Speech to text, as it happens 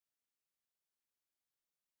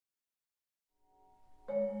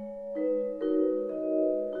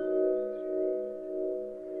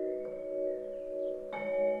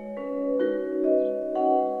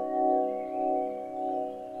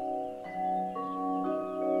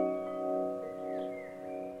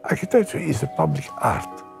Architecture is a public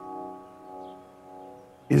art.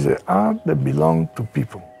 It's an art that belongs to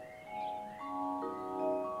people.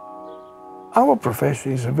 Our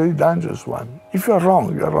profession is a very dangerous one. If you are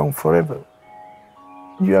wrong forever.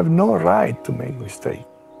 You have no right to make mistakes.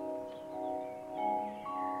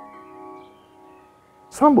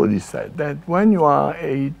 Somebody said that when you are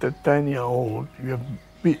 8 or 10-year-old,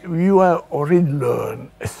 you have already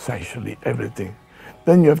learned essentially everything.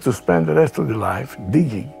 Then you have to spend the rest of your life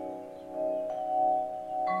digging.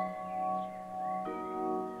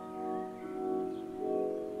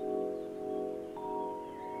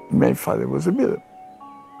 My father was a builder.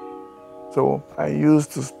 So I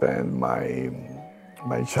used to spend my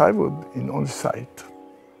childhood on site,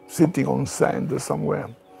 sitting on sand somewhere.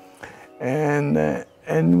 And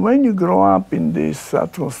when you grow up in this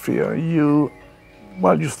atmosphere, you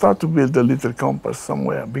start to build a little compass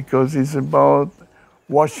somewhere, because it's about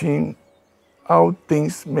watching how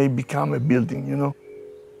things may become a building, you know.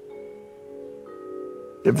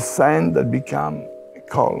 You have sand that become a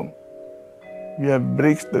column. You have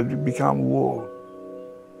bricks that become wall.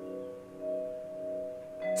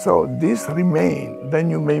 So this remains. Then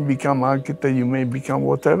you may become architect, you may become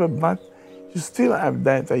whatever, but you still have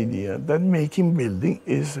that idea that making building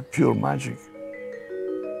is pure magic.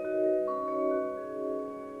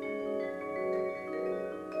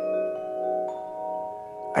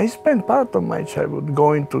 I spent part of my childhood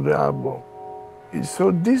going to the harbor.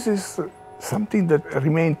 So this is something that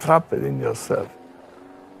remains trapped in yourself.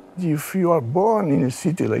 If you are born in a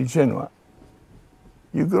city like Genoa,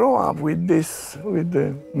 you grow up with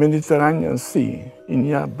the Mediterranean Sea in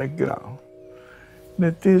your background.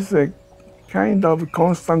 That is a kind of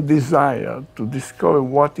constant desire to discover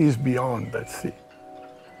what is beyond that sea.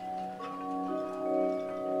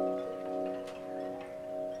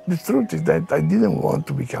 The truth is that I didn't want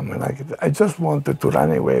to become an architect. I just wanted to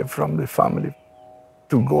run away from the family,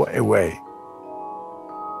 to go away.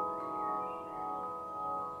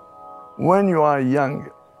 When you are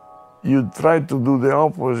young, you try to do the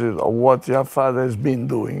opposite of what your father has been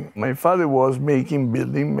doing. My father was making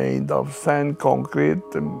buildings made of sand, concrete,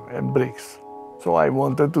 and bricks. So I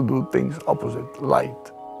wanted to do things opposite,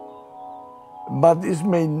 light. But it's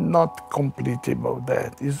not completely about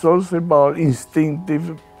that. It's also about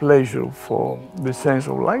instinctive pleasure for the sense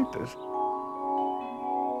of lightness.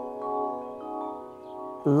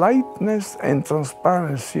 Lightness and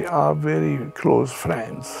transparency are very close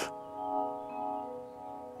friends.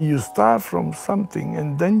 You start from something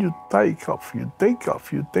and then you take off, you take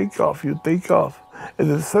off, you take off, you take off. And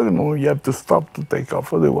at a certain moment you have to stop to take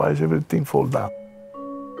off, otherwise everything falls down.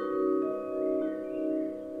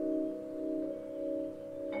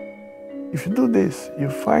 If you do this, you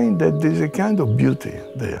find that there's a kind of beauty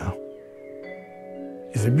there.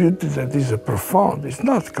 It's a beauty that is profound, it's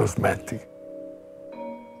not cosmetic.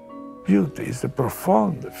 Beauty is a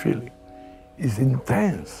profound feeling, it's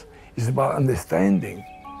intense, it's about understanding.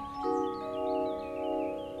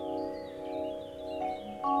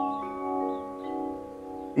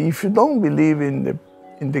 If you don't believe in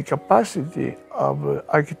the capacity of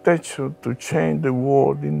architecture to change the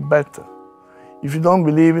world in better, if you don't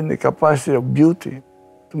believe in the capacity of beauty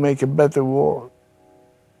to make a better world,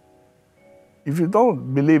 if you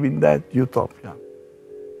don't believe in that utopia,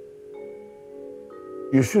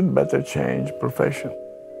 you should better change profession.